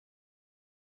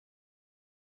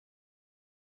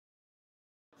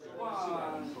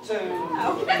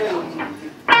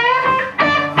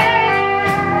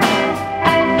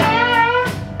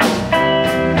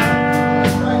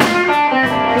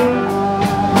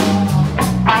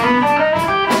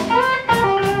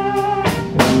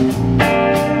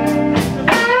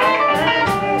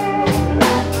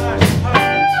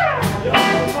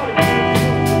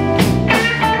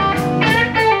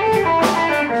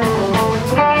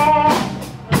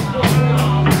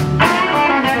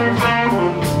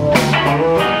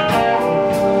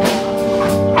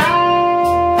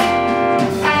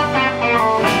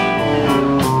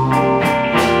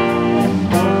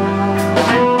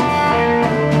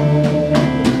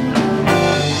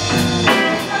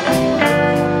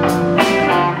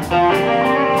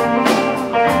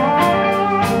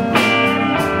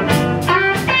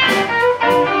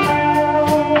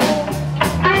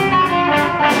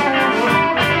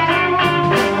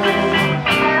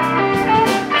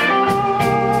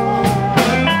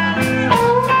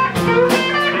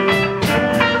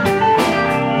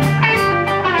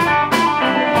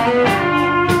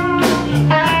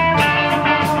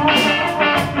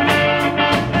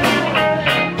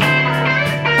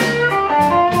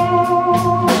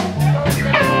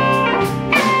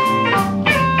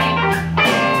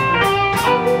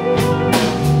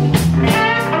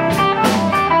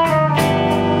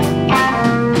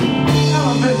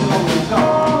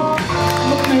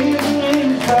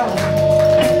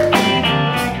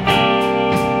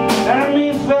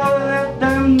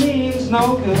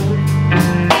no good.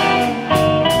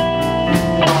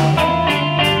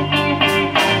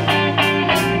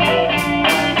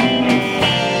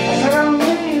 I said I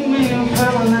mean being a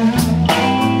fella now,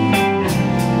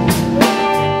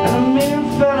 and a mean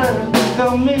fella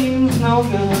don't means no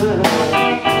good.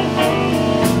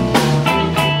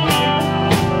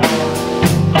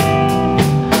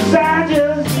 So I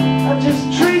just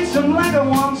treat them like I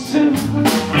want to.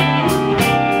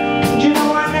 You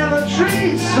know I never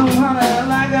treat somebody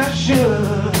like I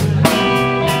should.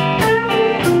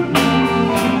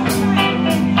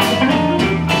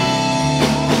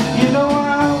 You know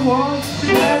I want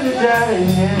daddy.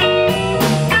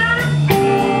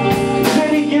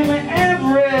 Said he give me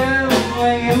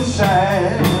everything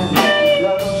inside.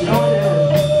 Love, you know that.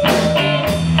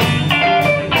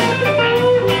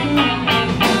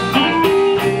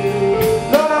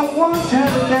 Lord, I want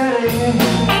daddy.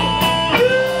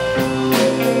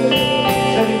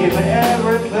 Said he give me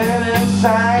everything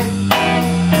inside.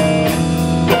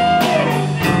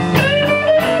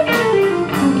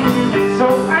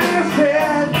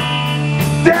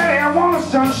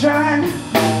 Sunshine,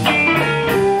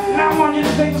 and I want you to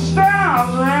take the stars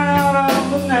right out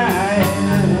of the night.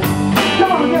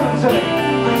 Come on, give it to me.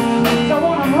 I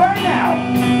want them right now.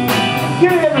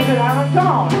 Give me everything out of it. Come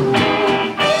on.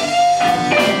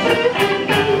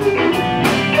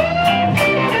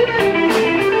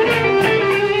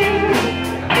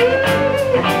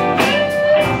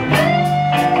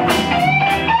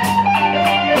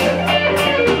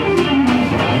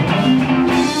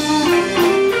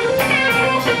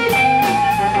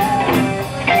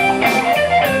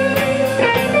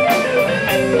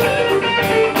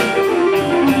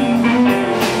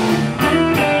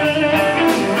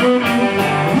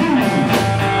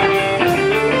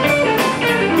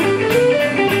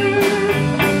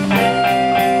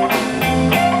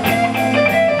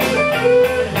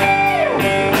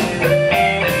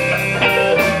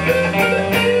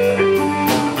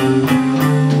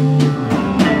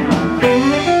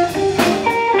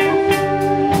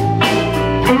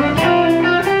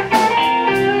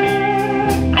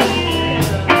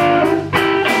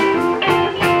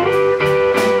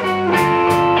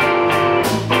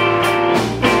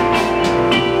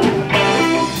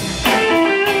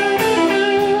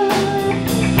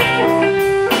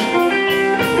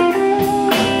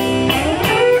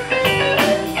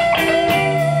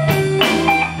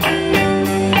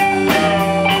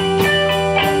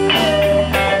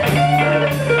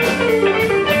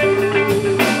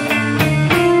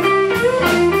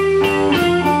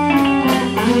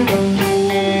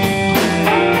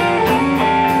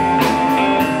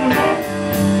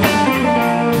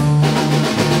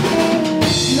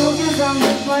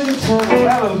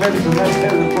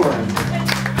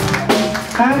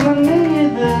 I'm a lady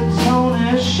that's on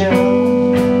a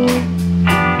show.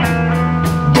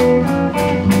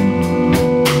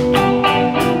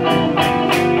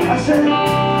 I said,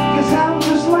 guess I'm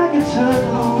just like a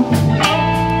turtle.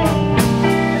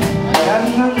 Got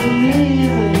another lady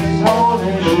that's on a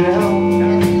show.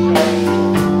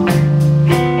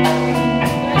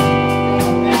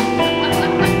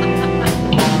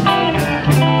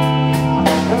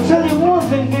 I'll tell you one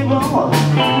thing, people.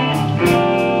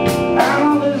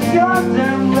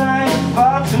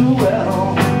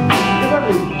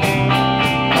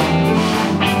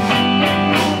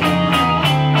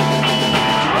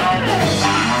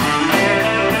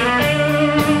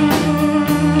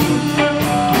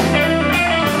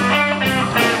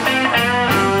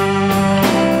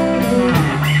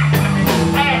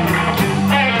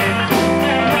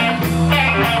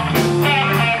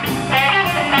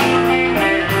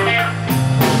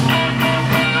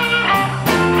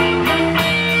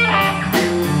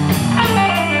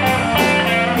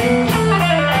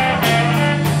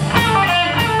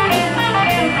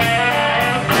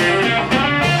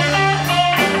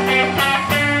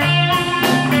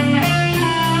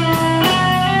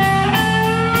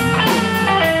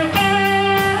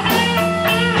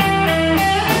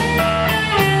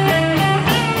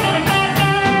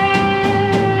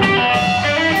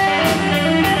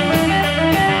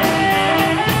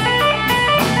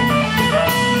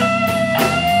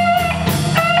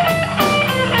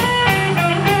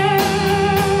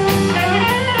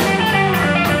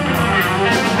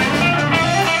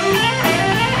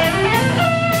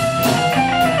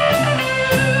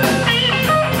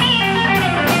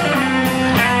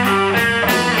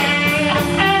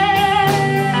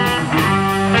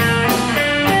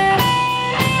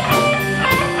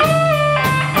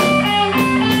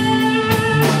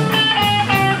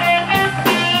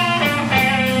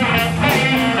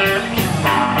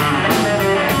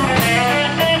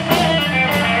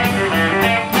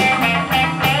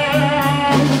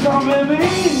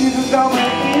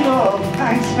 Oh,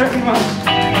 thanks very much.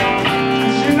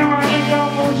 'Cause you know I think got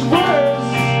much worse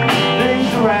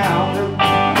things around.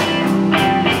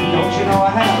 Don't you know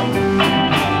I have?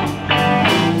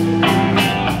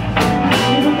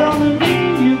 You can call me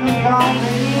mean, you can call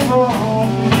me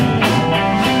evil.